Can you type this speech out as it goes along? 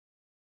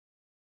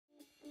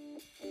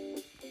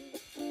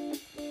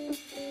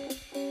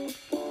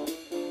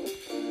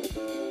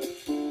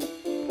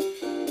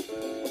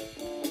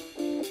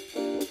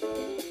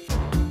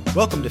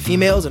Welcome to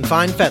Females in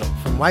Fine Fettle,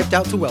 from Wiped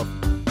Out to Wealthy.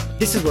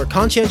 This is where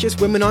conscientious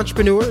women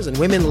entrepreneurs and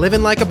women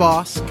living like a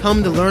boss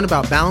come to learn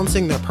about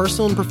balancing their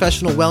personal and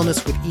professional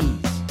wellness with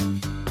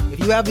ease. If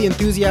you have the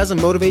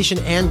enthusiasm, motivation,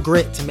 and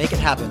grit to make it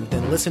happen,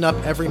 then listen up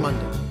every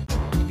Monday.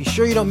 To be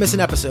sure you don't miss an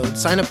episode,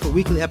 sign up for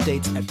weekly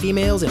updates at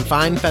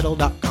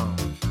femalesinfinefettle.com.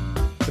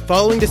 The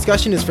following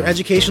discussion is for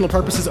educational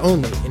purposes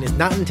only and is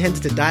not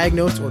intended to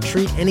diagnose or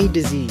treat any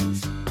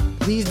disease.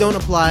 Please don't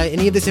apply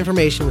any of this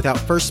information without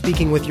first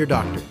speaking with your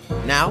doctor.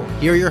 Now,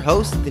 here are your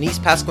hosts, Denise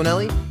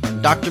Pasquinelli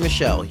and Dr.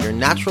 Michelle, your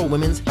natural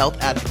women's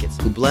health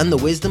advocates who blend the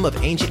wisdom of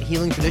ancient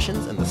healing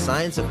traditions and the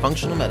science of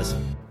functional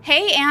medicine.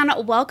 Hey, and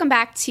welcome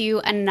back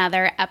to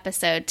another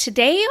episode.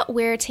 Today,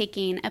 we're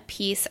taking a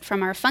piece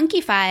from our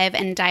Funky Five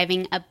and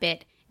diving a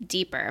bit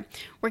deeper.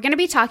 We're going to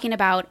be talking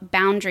about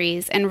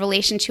boundaries in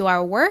relation to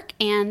our work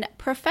and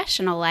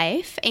professional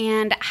life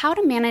and how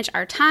to manage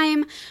our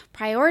time,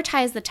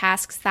 prioritize the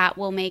tasks that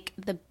will make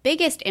the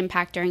biggest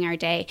impact during our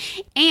day,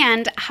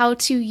 and how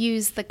to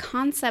use the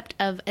concept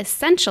of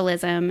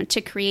essentialism to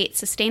create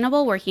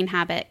sustainable working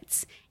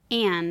habits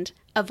and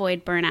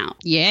avoid burnout.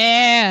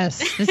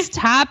 Yes, this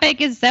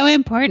topic is so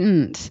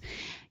important.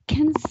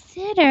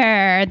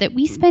 Consider that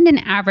we spend an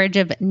average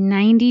of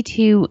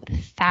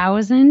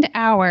 92,000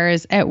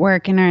 hours at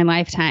work in our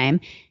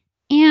lifetime.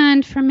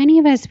 And for many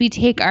of us, we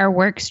take our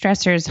work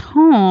stressors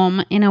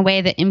home in a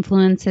way that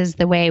influences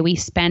the way we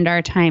spend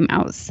our time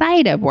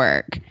outside of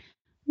work.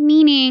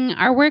 Meaning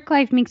our work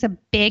life makes a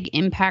big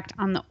impact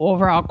on the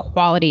overall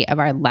quality of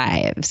our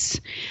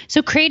lives.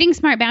 So creating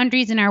smart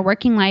boundaries in our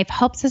working life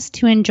helps us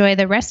to enjoy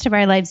the rest of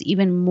our lives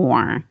even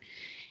more.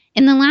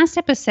 In the last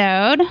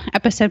episode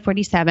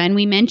 47,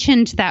 we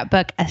mentioned that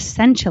book,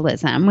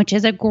 Essentialism, which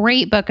is a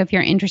great book if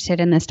you're interested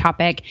in this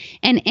topic.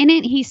 And in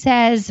it, he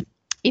says,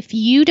 if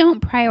you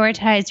don't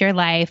prioritize your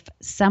life,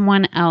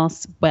 someone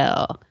else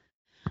will.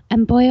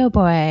 And boy, oh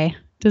boy,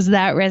 does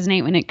that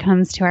resonate when it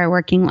comes to our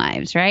working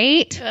lives,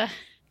 right?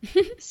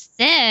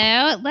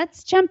 So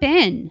let's jump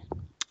in.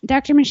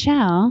 Dr.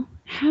 Michelle,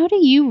 how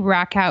do you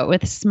rock out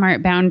with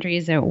smart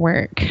boundaries at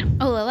work?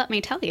 Oh, well, let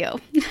me tell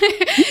you.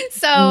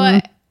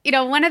 So,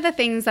 one of the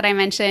things that I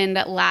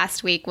mentioned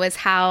last week was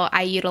how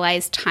I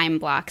utilize time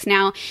blocks.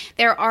 Now,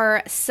 there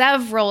are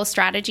several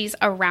strategies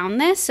around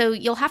this, so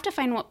you'll have to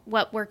find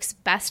what works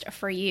best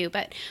for you.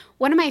 But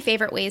one of my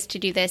favorite ways to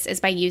do this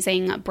is by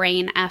using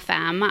Brain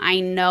FM.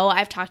 I know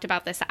I've talked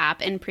about this app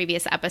in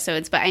previous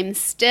episodes, but I'm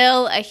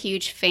still a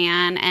huge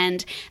fan,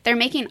 and they're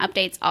making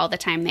updates all the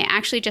time. They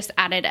actually just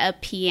added a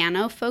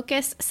piano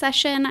focus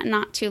session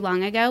not too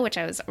long ago, which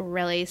I was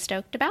really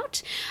stoked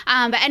about.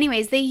 But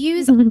anyways, they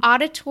use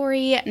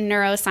auditory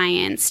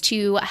neuroscience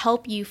to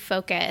help you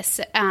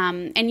focus,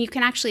 and you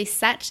can actually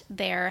set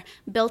their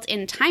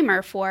built-in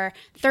timer for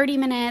 30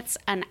 minutes,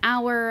 an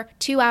hour,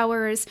 2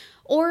 hours,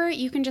 or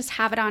you can just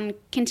have it on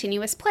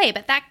continuous play,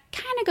 but that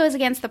kind of goes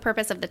against the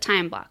purpose of the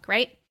time block,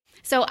 right?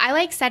 So I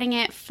like setting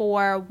it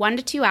for 1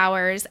 to 2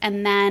 hours,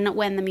 and then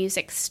when the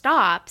music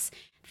stops,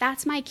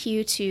 that's my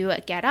cue to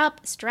get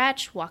up,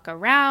 stretch, walk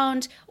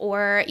around,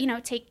 or,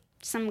 take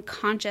some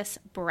conscious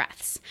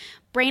breaths.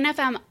 Brain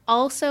FM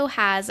also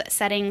has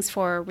settings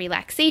for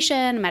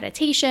relaxation,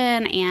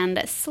 meditation,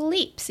 and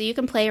sleep. So you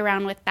can play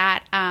around with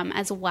that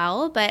as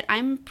well, but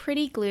I'm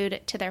pretty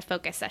glued to their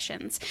focus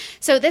sessions.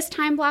 So this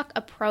time block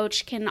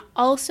approach can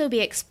also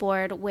be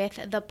explored with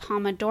the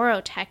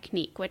Pomodoro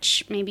technique,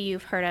 which maybe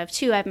you've heard of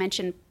too. I've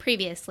mentioned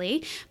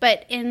previously,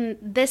 but in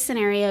this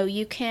scenario,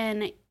 you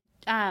can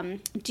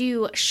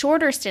do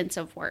shorter stints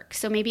of work,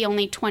 so maybe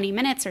only 20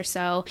 minutes or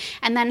so,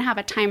 and then have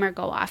a timer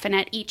go off. And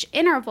at each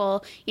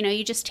interval,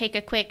 you just take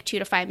a quick 2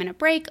 to 5 minute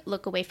break,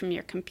 look away from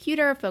your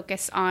computer,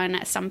 focus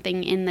on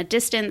something in the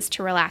distance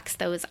to relax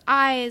those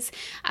eyes,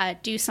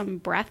 do some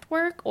breath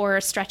work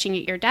or stretching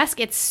at your desk.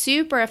 It's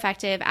super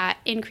effective at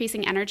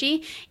increasing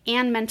energy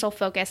and mental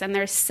focus, and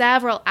there's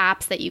several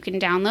apps that you can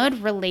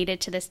download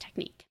related to this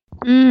technique.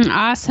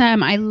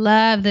 Awesome. I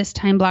love this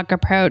time block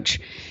approach.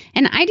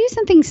 And I do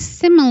something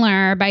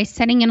similar by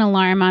setting an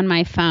alarm on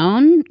my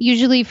phone,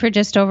 usually for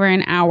just over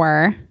an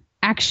hour.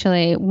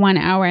 Actually, 1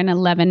 hour and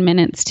 11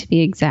 minutes to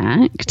be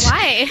exact.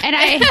 Why? And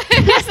I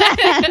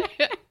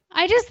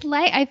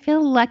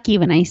feel lucky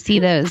when I see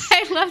those.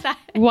 I love that.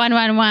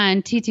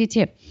 111,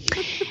 222.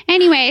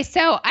 Anyway,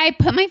 so I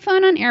put my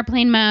phone on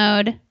airplane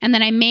mode, and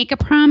then I make a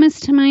promise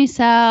to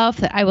myself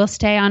that I will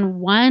stay on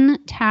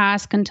one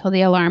task until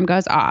the alarm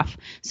goes off.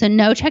 So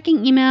no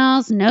checking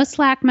emails, no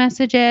Slack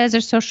messages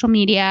or social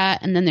media,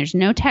 and then there's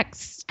no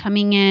texts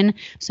coming in.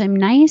 So I'm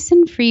nice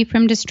and free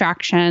from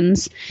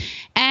distractions.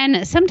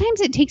 And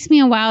sometimes it takes me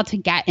a while to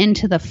get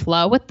into the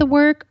flow with the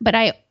work, but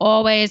I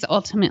always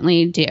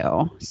ultimately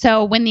do.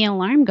 So when the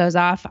alarm goes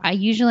off, I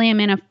usually am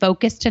in a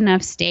focused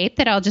enough state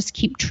that I'll just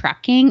keep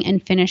trucking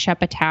and finish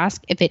up a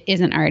task if it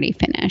isn't already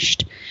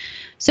finished.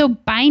 So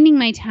binding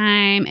my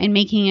time and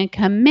making a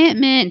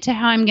commitment to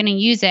how I'm going to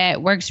use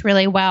it works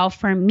really well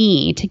for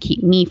me to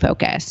keep me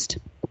focused.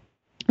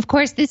 Of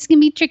course, this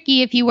can be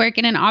tricky if you work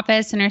in an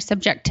office and are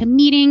subject to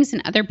meetings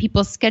and other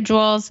people's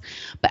schedules,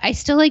 but I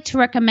still like to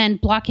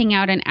recommend blocking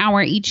out an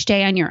hour each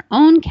day on your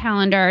own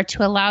calendar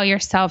to allow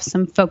yourself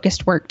some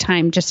focused work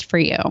time just for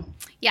you.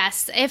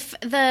 Yes. If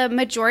the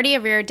majority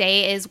of your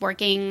day is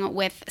working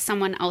with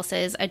someone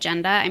else's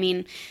agenda, I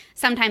mean,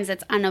 sometimes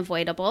it's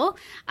unavoidable,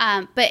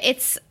 but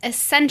it's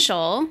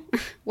essential,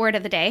 word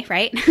of the day,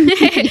 right,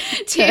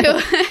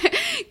 to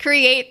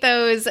create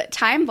those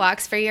time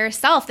blocks for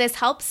yourself. This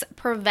helps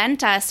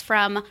prevent us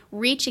from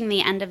reaching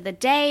the end of the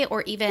day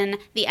or even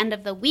the end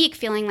of the week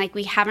feeling like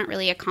we haven't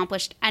really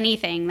accomplished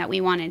anything that we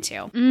wanted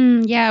to.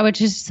 Yeah,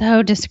 which is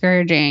so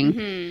discouraging.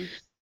 Mm-hmm.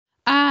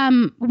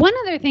 One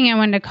other thing I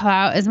wanted to call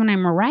out is when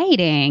I'm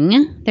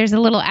writing, there's a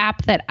little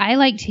app that I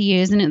like to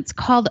use, and it's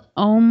called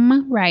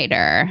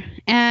Writer.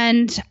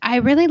 And I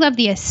really love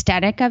the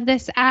aesthetic of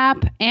this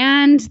app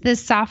and the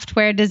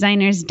software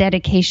designer's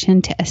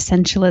dedication to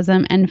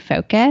essentialism and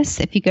focus.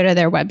 If you go to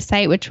their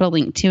website, which we'll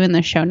link to in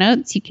the show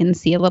notes, you can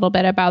see a little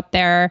bit about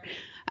their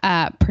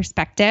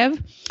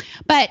perspective.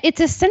 But it's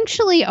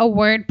essentially a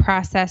word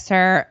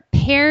processor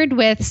paired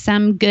with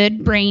some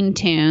good brain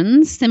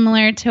tunes,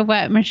 similar to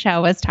what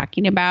Michelle was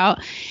talking about.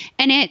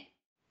 And it,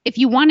 if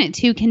you want it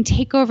to, can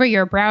take over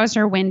your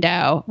browser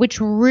window, which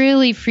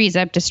really frees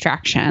up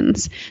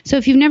distractions. So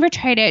if you've never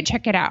tried it,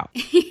 check it out.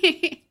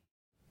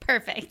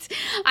 Perfect.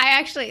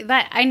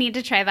 I need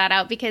to try that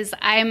out because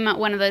I'm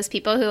one of those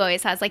people who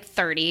always has like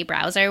 30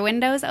 browser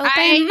windows open.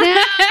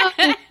 I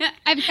know.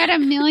 I've got a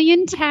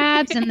million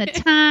tabs and the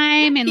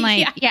time and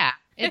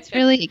it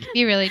can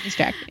be really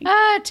distracting.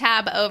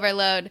 Tab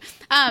overload.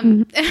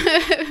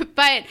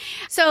 But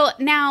so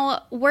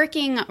now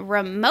working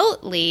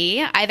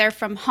remotely, either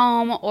from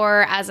home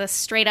or as a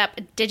straight up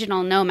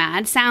digital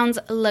nomad, sounds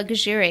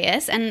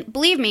luxurious. And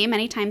believe me,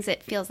 many times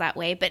it feels that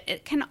way, but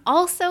it can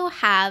also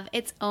have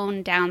its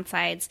own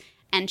downsides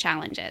and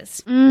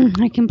challenges.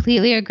 I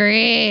completely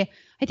agree.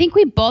 I think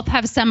we both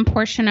have some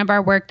portion of our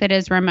work that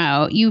is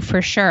remote. You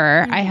for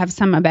sure. I have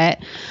some of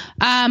it.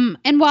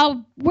 And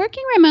while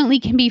working remotely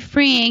can be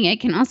freeing,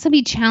 it can also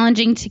be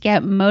challenging to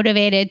get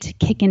motivated to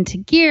kick into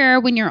gear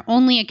when you're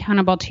only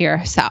accountable to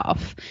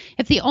yourself.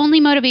 If the only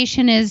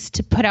motivation is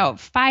to put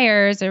out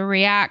fires or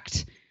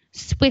react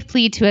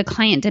swiftly to a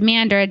client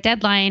demand or a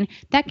deadline,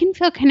 that can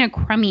feel kind of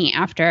crummy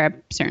after a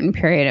certain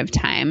period of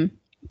time.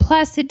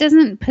 Plus, it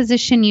doesn't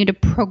position you to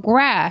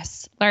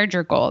progress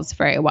larger goals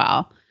very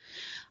well.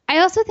 I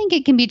also think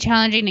it can be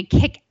challenging to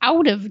kick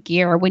out of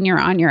gear when you're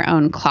on your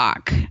own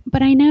clock.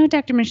 But I know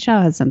Dr.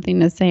 Michelle has something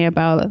to say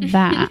about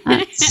that.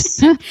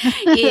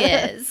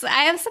 Yes.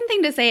 I have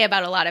something to say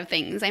about a lot of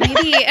things. I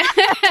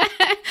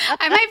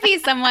might be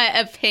somewhat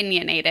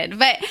opinionated,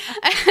 but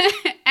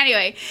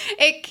anyway,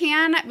 it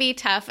can be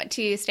tough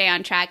to stay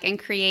on track and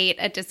create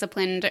a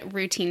disciplined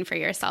routine for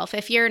yourself.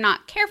 If you're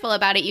not careful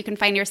about it, you can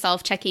find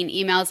yourself checking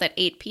emails at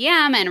 8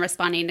 p.m. and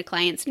responding to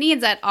clients'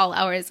 needs at all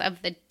hours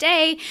of the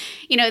day.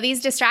 You know,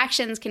 these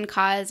distractions can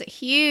cause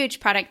huge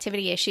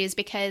productivity issues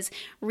because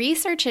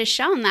research has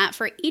shown that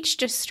for each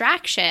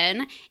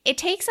distraction, it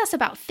takes us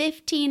about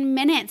 15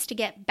 minutes to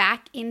get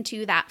back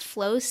into that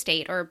flow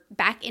state or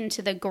back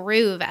into the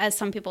groove, as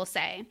some people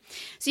say.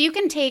 So you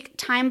can take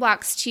time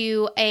blocks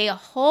to a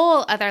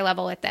whole other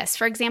level with this.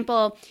 For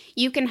example,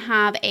 you can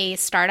have a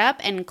startup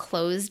and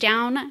close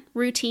down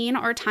routine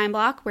or time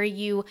block where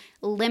you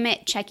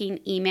limit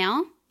checking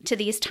email to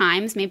these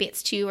times. Maybe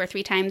it's 2 or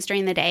 3 times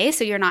during the day,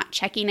 so you're not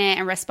checking it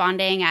and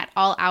responding at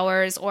all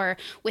hours or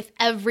with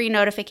every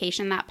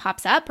notification that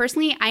pops up.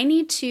 Personally, I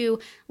need to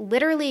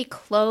literally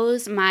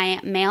close my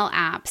mail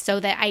app so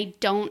that I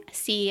don't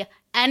see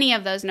any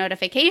of those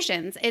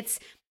notifications.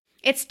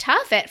 It's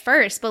tough at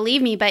first,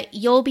 believe me, but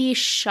you'll be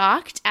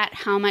shocked at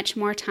how much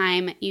more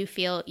time you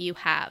feel you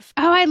have.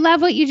 Oh, I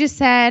love what you just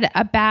said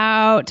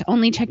about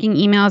only checking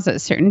emails at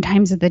certain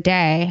times of the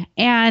day.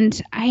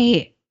 And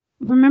I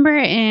remember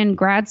in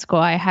grad school,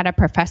 I had a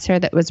professor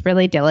that was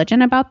really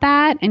diligent about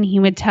that. And he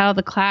would tell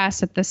the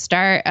class at the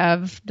start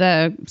of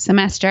the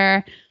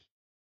semester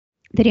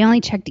that he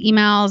only checked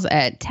emails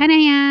at 10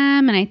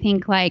 a.m. and I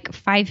think like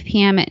 5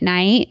 p.m. at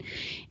night.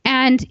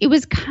 And it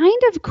was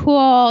kind of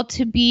cool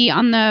to be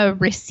on the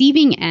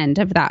receiving end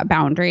of that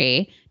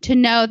boundary, to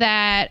know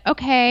that,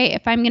 okay,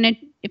 if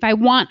I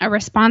want a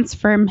response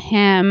from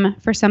him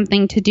for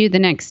something to do the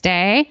next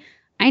day,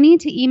 I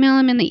need to email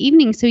him in the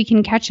evening so he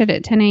can catch it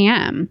at 10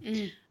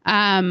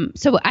 a.m.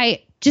 So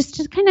I just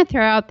to kind of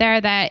throw out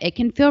there that it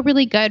can feel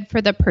really good for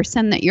the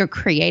person that you're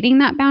creating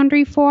that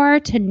boundary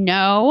for to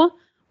know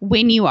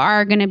when you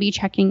are going to be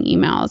checking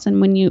emails and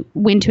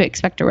when to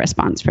expect a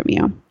response from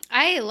you.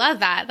 I love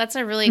that. That's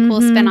a really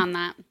cool spin on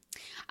that.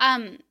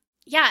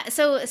 Yeah.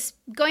 So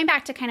going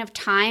back to kind of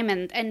time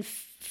and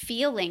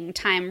feeling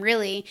time,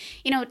 really,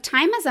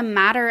 time is a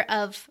matter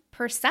of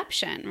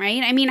perception,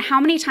 right? I mean,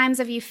 how many times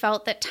have you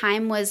felt that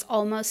time was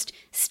almost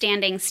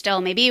standing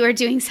still? Maybe you were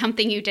doing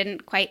something you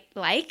didn't quite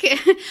like,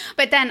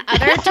 but then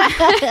other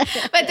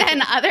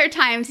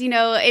times,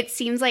 it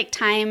seems like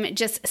time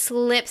just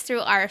slips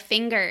through our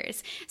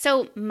fingers.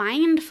 So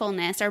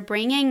mindfulness, or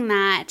bringing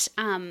that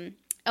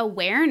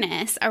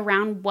awareness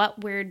around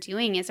what we're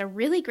doing is a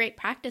really great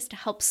practice to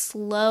help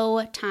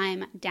slow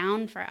time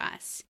down for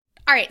us.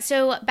 All right,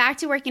 so back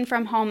to working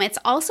from home, it's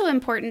also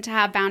important to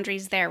have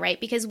boundaries there,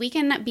 right? Because we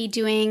can be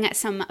doing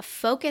some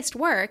focused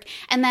work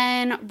and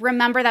then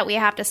remember that we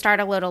have to start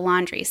a load of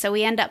laundry. So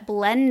we end up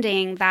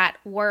blending that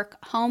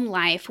work-home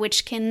life,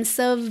 which can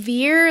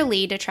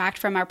severely detract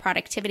from our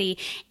productivity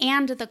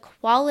and the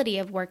quality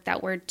of work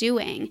that we're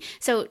doing.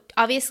 So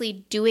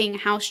obviously doing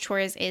house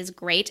chores is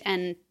great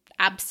and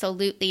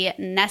absolutely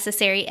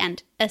necessary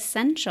and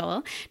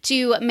essential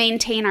to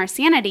maintain our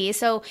sanity.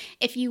 So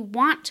if you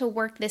want to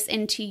work this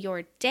into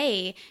your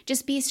day,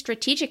 just be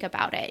strategic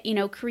about it.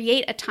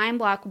 Create a time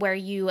block where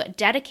you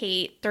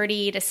dedicate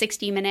 30 to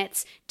 60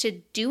 minutes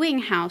to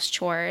doing house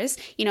chores.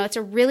 It's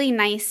a really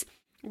nice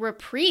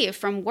reprieve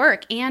from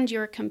work and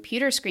your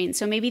computer screen.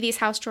 So maybe these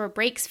house chore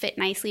breaks fit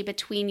nicely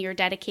between your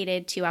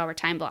dedicated 2-hour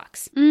time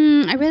blocks.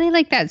 I really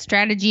like that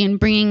strategy and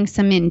bringing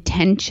some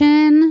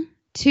intention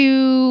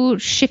to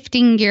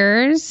shifting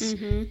gears,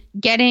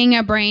 getting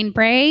a brain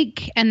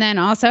break, and then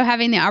also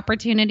having the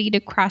opportunity to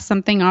cross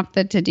something off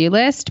the to-do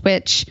list,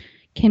 which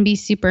can be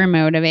super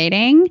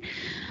motivating.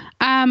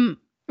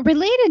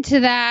 Related to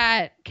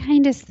that,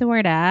 kind of,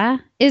 sorta,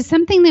 is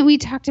something that we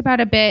talked about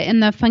a bit in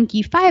the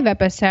Funky 5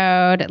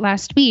 episode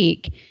last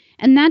week,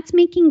 and that's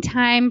making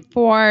time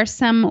for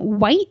some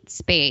white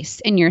space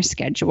in your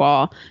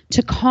schedule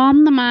to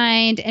calm the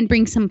mind and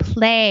bring some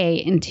play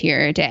into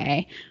your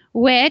day,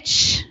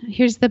 which,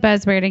 here's the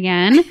buzzword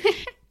again,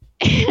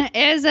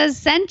 is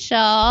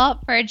essential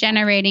for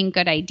generating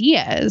good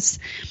ideas.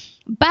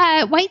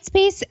 But white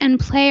space and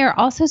play are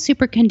also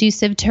super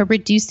conducive to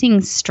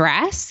reducing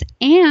stress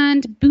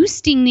and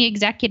boosting the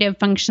executive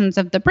functions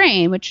of the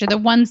brain, which are the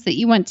ones that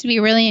you want to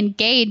be really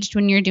engaged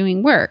when you're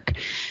doing work.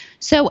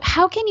 So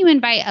how can you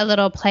invite a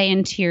little play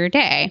into your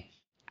day?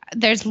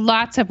 There's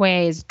lots of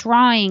ways: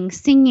 drawing,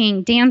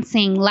 singing,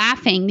 dancing,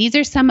 laughing. These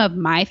are some of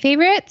my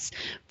favorites.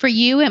 For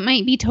you, it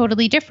might be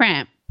totally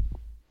different.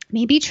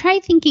 Maybe try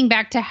thinking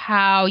back to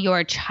how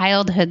your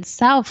childhood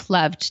self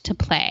loved to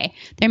play.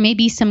 There may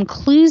be some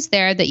clues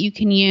there that you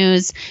can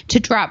use to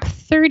drop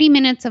 30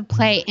 minutes of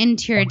play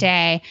into your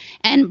day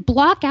and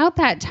block out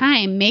that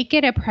time. Make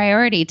it a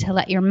priority to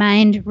let your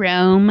mind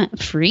roam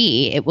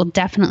free. It will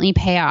definitely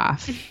pay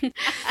off.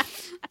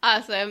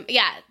 Awesome.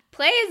 Yeah.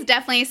 Play is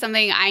definitely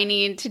something I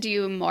need to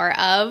do more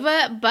of,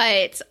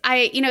 but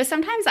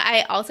sometimes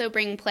I also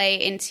bring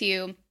play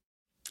into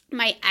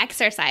my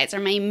exercise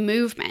or my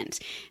movement.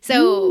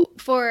 So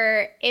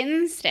for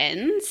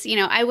instance,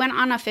 I went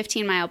on a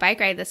 15-mile bike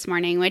ride this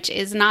morning, which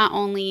is not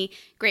only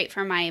great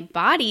for my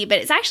body, but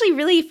it's actually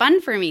really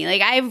fun for me.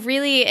 Like, I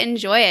really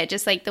enjoy it,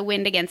 just like the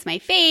wind against my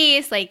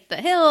face, like the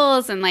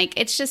hills, and like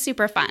it's just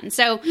super fun.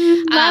 So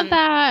love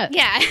that.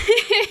 Yeah.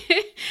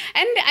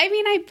 And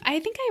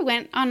I think I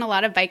went on a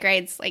lot of bike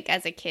rides like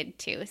as a kid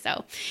too.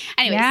 So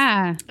anyways,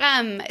 yeah.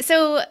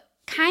 So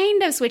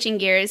kind of switching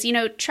gears,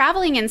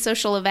 traveling and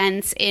social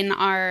events in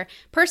our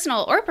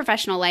personal or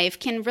professional life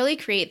can really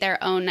create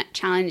their own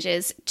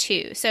challenges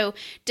too. So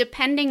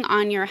depending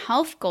on your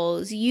health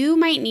goals, you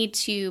might need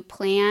to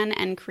plan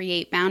and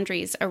create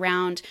boundaries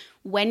around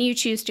when you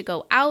choose to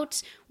go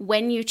out,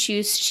 when you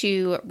choose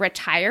to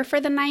retire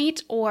for the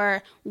night,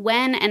 or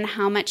when and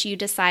how much you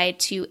decide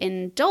to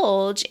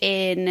indulge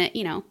in,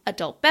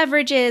 adult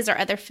beverages or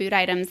other food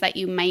items that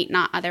you might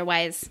not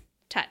otherwise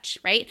touch,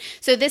 right?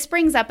 So this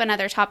brings up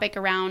another topic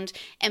around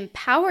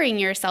empowering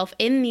yourself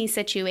in these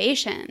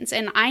situations.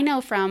 And I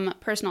know from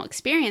personal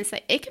experience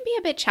that it can be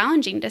a bit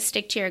challenging to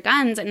stick to your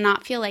guns and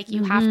not feel like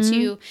you have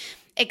to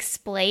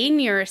explain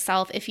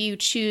yourself if you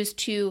choose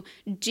to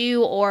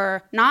do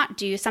or not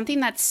do something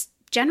that's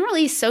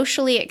generally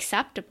socially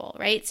acceptable,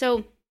 right?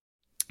 So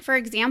for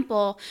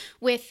example,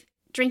 with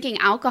drinking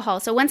alcohol,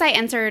 so once I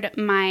entered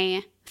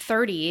my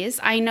 30s,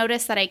 I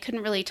noticed that I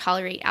couldn't really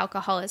tolerate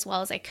alcohol as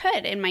well as I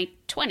could in my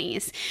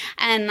 20s.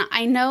 And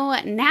I know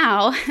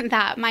now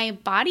that my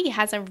body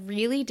has a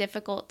really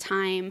difficult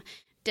time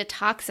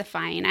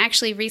detoxifying. I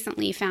actually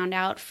recently found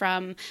out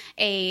from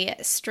a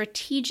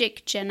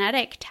strategic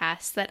genetic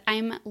test that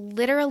I'm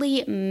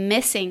literally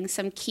missing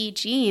some key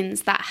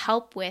genes that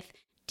help with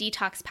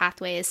detox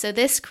pathways. So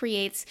this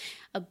creates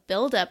a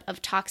buildup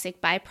of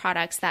toxic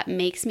byproducts that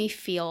makes me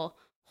feel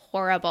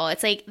horrible.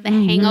 It's like the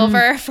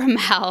hangover from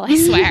hell, I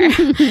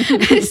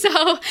swear.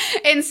 So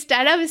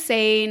instead of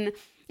saying,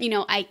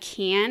 I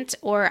can't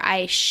or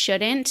I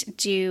shouldn't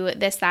do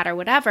this, that, or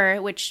whatever,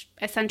 which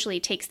essentially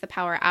takes the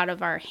power out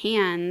of our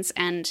hands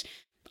and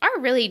are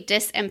really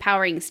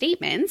disempowering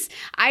statements,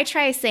 I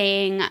try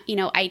saying,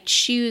 I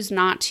choose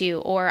not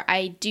to, or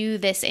I do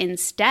this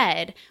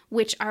instead,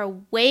 which are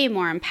way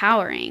more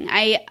empowering.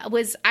 I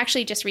was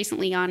actually just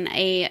recently on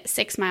a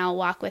 6-mile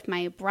walk with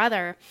my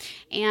brother,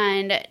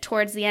 and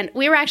towards the end,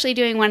 we were actually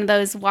doing one of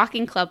those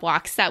walking club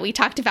walks that we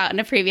talked about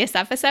in a previous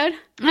episode.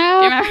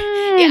 Oh,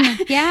 do you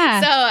remember?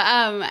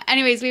 Yeah. So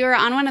anyways, we were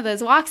on one of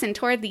those walks, and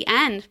toward the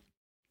end,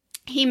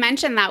 he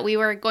mentioned that we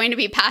were going to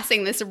be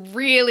passing this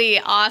really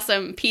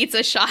awesome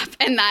pizza shop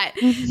and that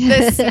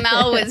the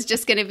smell was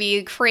just going to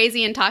be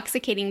crazy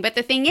intoxicating. But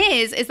the thing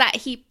is that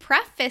he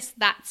prefaced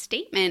that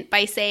statement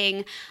by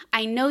saying,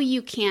 I know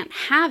you can't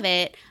have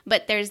it,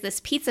 but there's this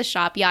pizza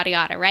shop, yada,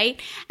 yada,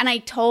 right? And I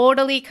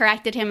totally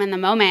corrected him in the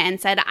moment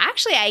and said,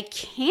 actually, I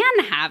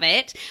can have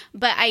it,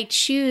 but I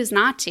choose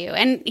not to.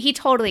 And he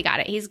totally got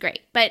it. He's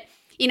great. But,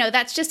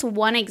 that's just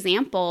one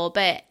example.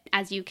 But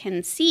as you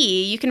can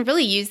see, you can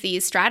really use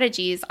these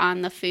strategies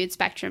on the food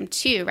spectrum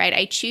too, right?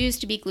 I choose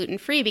to be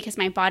gluten-free because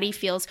my body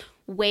feels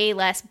way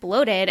less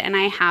bloated and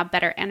I have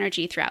better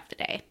energy throughout the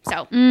day.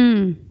 So,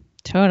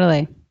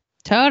 totally.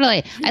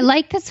 I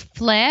like this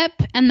flip,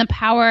 and the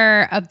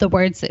power of the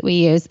words that we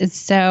use is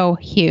so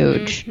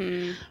huge.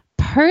 Mm-hmm.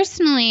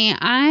 Personally,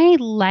 I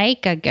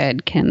like a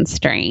good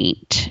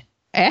constraint.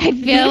 I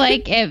feel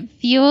like it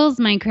fuels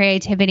my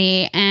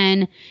creativity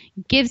and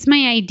gives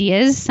my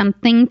ideas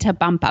something to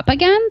bump up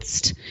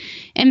against.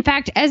 In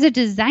fact, as a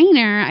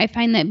designer, I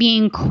find that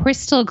being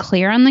crystal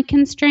clear on the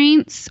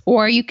constraints,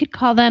 or you could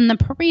call them the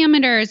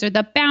parameters or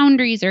the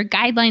boundaries or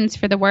guidelines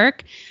for the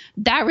work,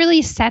 that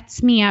really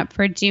sets me up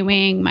for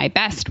doing my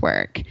best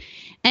work.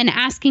 And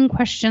asking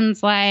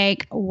questions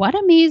like, what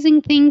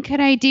amazing thing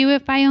could I do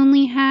if I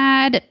only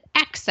had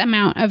X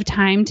amount of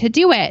time to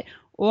do it?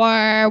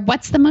 Or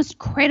what's the most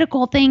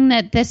critical thing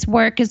that this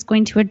work is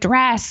going to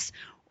address?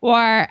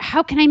 Or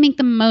how can I make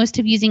the most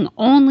of using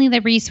only the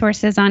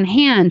resources on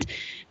hand?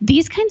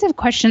 These kinds of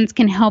questions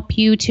can help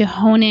you to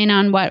hone in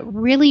on what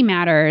really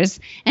matters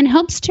and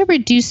helps to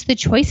reduce the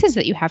choices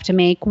that you have to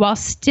make while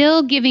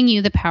still giving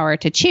you the power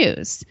to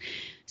choose.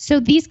 So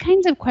these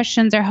kinds of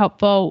questions are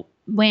helpful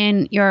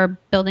when you're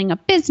building a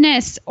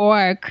business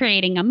or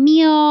creating a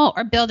meal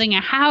or building a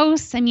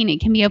house. I mean,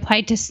 it can be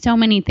applied to so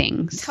many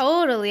things.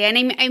 Totally.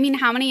 And I mean,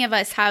 how many of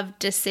us have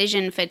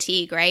decision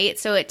fatigue, right?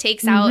 So it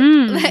takes out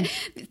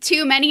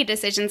too many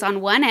decisions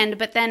on one end,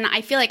 but then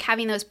I feel like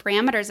having those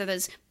parameters or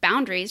those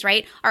boundaries,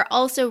 right, are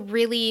also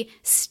really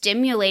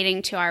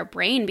stimulating to our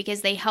brain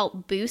because they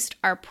help boost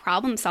our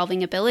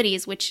problem-solving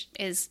abilities, which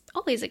is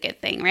always a good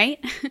thing,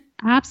 right?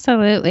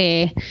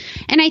 Absolutely.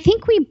 And I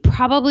think we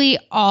probably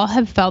all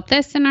have felt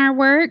this in our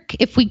work.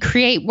 If we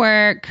create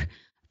work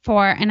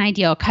for an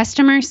ideal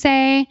customer,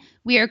 say,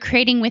 we are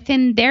creating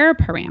within their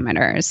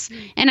parameters.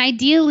 And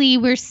ideally,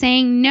 we're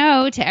saying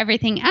no to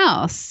everything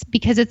else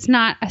because it's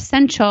not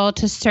essential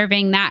to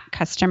serving that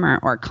customer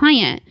or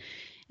client.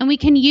 And we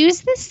can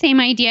use this same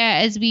idea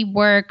as we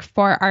work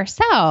for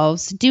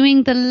ourselves,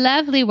 doing the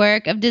lovely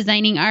work of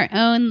designing our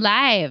own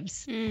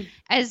lives.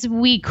 As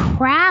we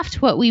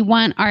craft what we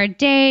want our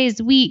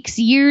days, weeks,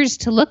 years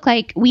to look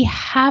like, we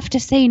have to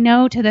say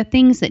no to the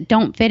things that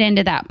don't fit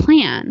into that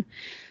plan.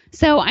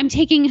 So I'm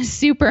taking a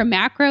super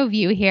macro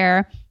view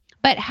here,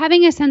 but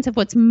having a sense of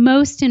what's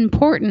most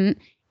important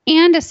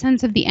and a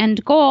sense of the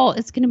end goal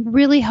is going to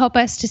really help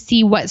us to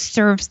see what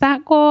serves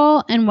that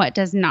goal and what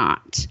does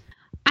not.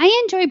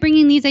 I enjoy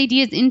bringing these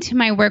ideas into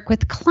my work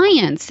with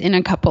clients in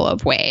a couple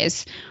of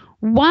ways.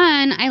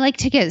 One, I like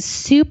to get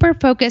super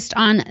focused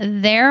on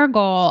their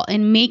goal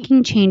and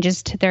making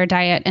changes to their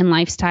diet and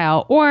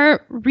lifestyle,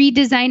 or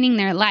redesigning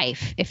their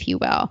life, if you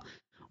will.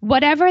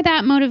 Whatever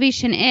that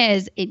motivation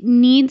is, it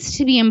needs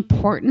to be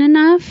important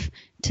enough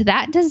to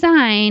that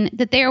design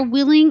that they are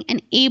willing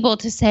and able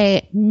to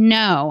say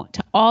no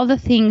to all the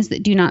things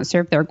that do not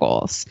serve their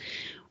goals,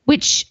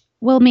 which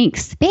will make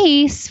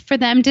space for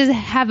them to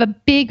have a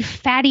big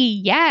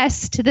fatty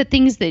yes to the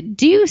things that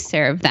do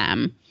serve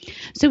them.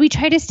 So we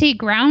try to stay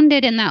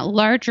grounded in that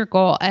larger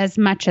goal as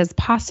much as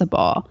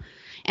possible.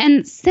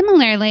 And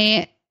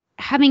similarly,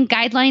 having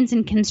guidelines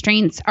and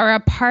constraints are a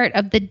part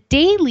of the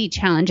daily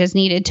challenges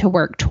needed to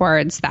work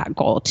towards that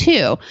goal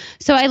too.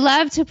 So I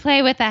love to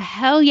play with a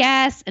hell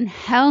yes and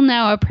hell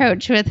no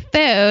approach with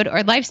food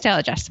or lifestyle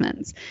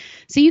adjustments.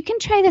 So you can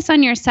try this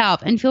on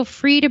yourself and feel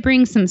free to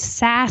bring some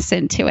sass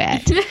into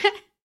it.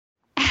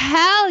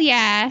 Hell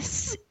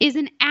yes is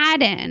an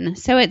add-in.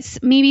 So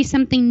it's maybe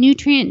something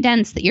nutrient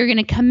dense that you're going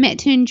to commit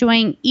to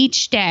enjoying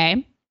each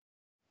day.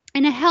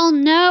 And a hell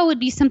no would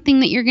be something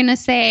that you're going to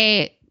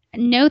say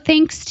no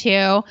thanks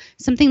to,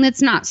 something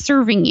that's not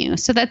serving you.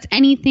 So that's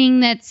anything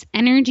that's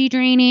energy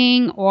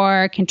draining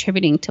or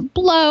contributing to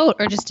bloat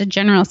or just a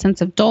general sense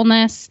of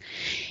dullness.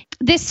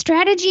 This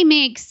strategy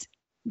makes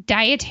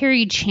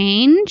dietary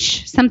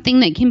change,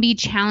 something that can be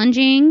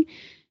challenging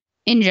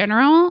in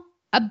general,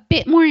 a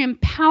bit more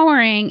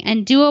empowering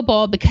and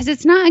doable because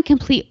it's not a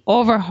complete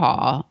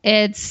overhaul.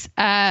 It's,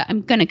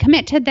 I'm going to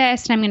commit to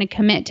this and I'm going to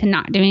commit to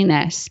not doing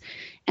this.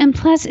 And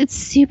plus, it's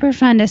super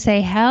fun to say,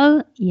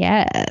 hell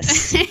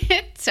yes.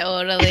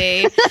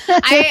 Totally.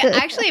 I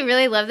actually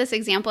really love this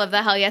example of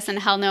the hell yes and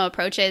hell no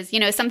approaches. You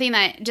know, something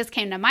that just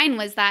came to mind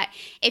was that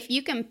if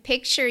you can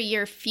picture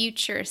your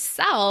future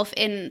self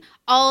in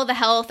all the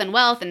health and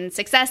wealth and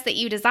success that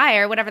you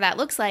desire, whatever that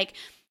looks like,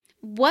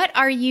 what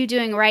are you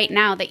doing right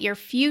now that your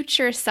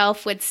future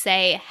self would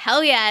say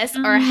hell yes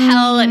or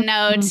hell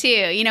no to?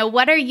 You know,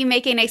 what are you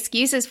making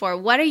excuses for?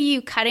 What are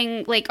you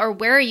cutting, like, or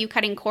where are you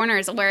cutting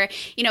corners? Where,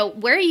 you know,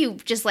 where are you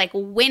just like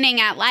winning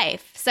at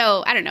life?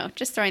 So I don't know,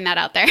 just throwing that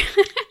out there.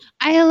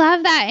 I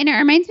love that. And it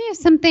reminds me of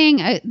something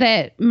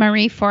that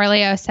Marie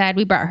Forleo said.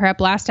 We brought her up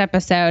last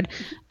episode.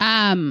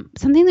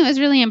 Something that was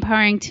really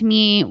empowering to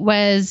me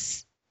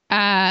was,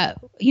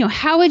 you know,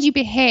 how would you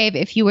behave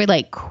if you were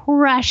like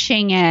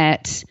crushing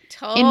it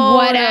in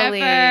whatever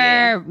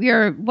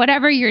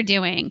you're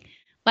doing?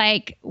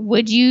 Like,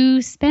 would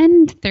you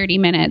spend 30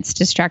 minutes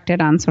distracted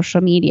on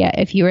social media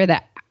if you were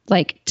the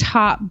like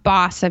top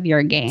boss of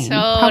your game?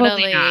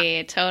 Totally.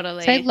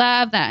 So I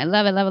love that. I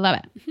love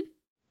it.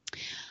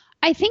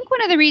 I think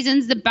one of the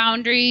reasons the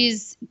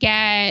boundaries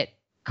get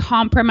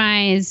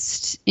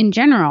compromised in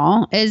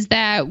general is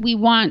that we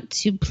want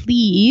to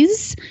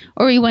please,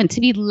 or we want to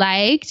be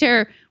liked,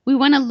 or we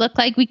want to look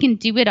like we can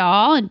do it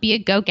all and be a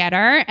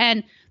go-getter.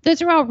 And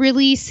those are all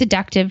really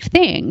seductive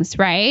things,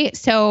 right?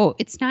 So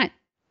it's not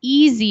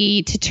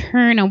easy to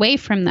turn away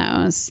from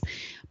those.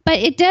 But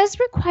it does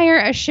require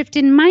a shift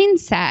in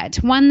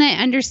mindset, one that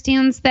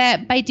understands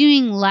that by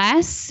doing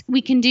less,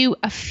 we can do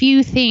a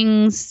few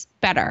things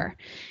better.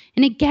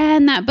 And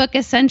again, that book,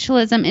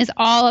 Essentialism, is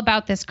all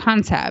about this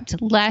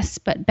concept, less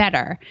but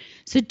better.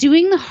 So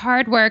doing the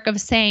hard work of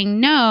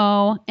saying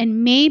no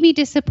and maybe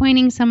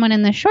disappointing someone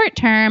in the short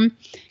term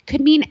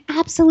could mean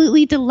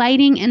absolutely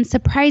delighting and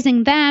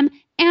surprising them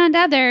and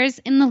others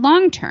in the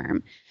long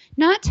term.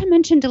 Not to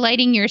mention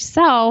delighting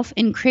yourself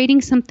in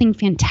creating something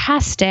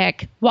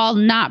fantastic while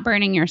not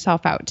burning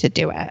yourself out to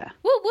do it.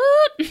 Woot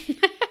woot!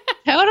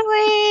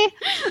 Totally.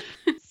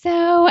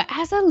 So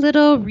as a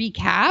little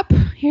recap,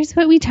 here's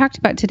what we talked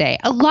about today.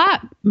 A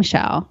lot,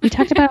 Michelle. We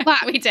talked about a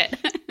lot. We did.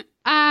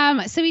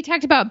 So we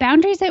talked about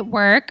boundaries at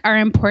work are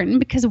important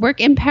because work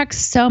impacts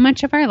so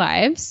much of our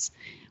lives.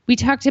 We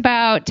talked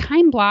about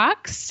time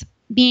blocks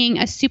being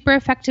a super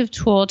effective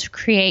tool to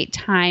create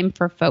time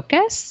for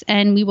focus.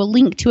 And we will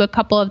link to a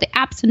couple of the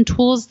apps and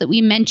tools that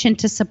we mentioned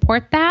to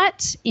support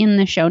that in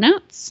the show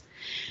notes.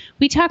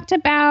 We talked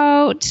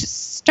about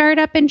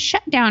startup and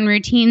shutdown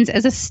routines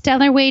as a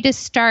stellar way to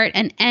start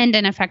and end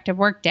an effective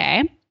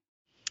workday.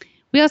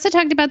 We also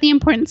talked about the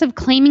importance of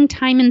claiming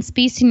time and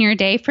space in your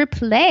day for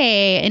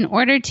play in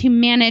order to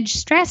manage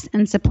stress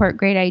and support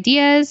great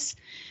ideas.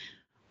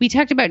 We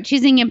talked about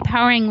choosing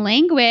empowering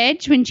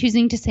language when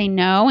choosing to say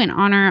no and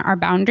honor our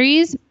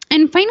boundaries.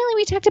 And finally,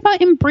 we talked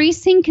about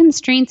embracing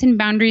constraints and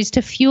boundaries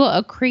to fuel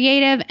a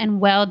creative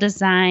and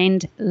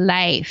well-designed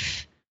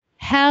life.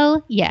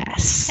 Hell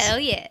yes. Hell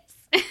yes.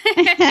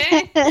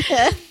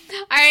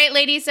 All right,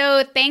 ladies.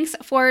 So thanks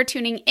for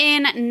tuning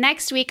in.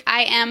 Next week,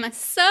 I am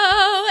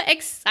so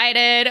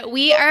excited.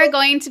 We are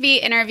going to be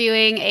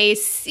interviewing a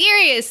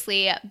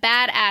seriously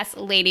badass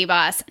lady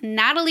boss,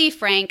 Natalie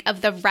Frank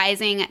of the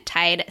Rising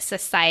Tide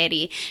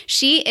Society.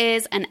 She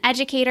is an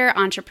educator,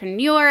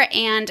 entrepreneur,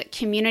 and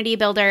community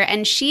builder,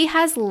 and she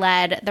has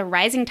led the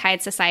Rising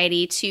Tide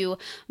Society to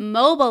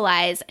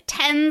mobilize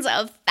tens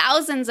of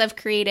thousands of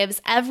creatives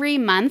every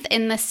month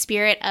in the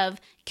spirit of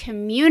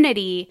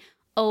community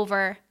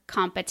over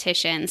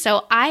competition.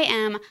 So I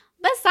am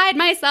beside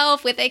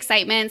myself with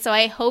excitement, so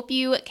I hope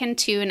you can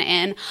tune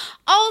in.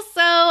 Also,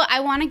 I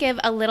want to give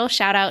a little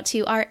shout out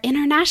to our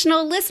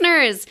international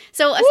listeners.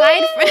 So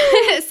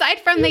aside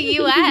from the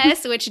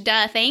US, which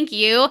thank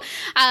you,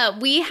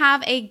 we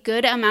have a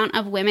good amount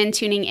of women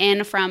tuning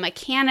in from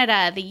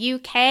Canada, the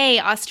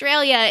UK,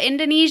 Australia,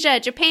 Indonesia,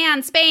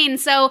 Japan, Spain.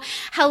 So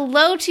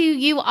hello to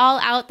you all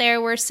out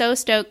there. We're so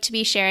stoked to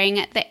be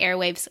sharing the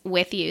airwaves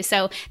with you.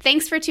 So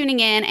thanks for tuning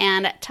in,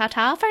 and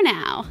ta-ta for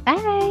now.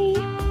 Bye.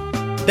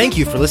 Thank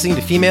you for listening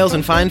to Females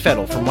in Fine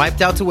Fettle, From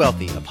Wiped Out to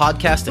Wealthy, a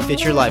podcast to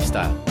fit your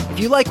lifestyle. If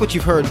you like what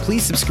you've heard,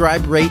 please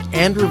subscribe, rate,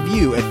 and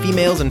review at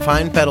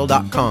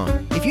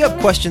femalesandfinefettle.com. If you have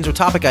questions or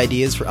topic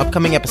ideas for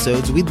upcoming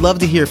episodes, we'd love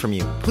to hear from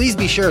you. Please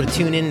be sure to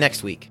tune in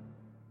next week.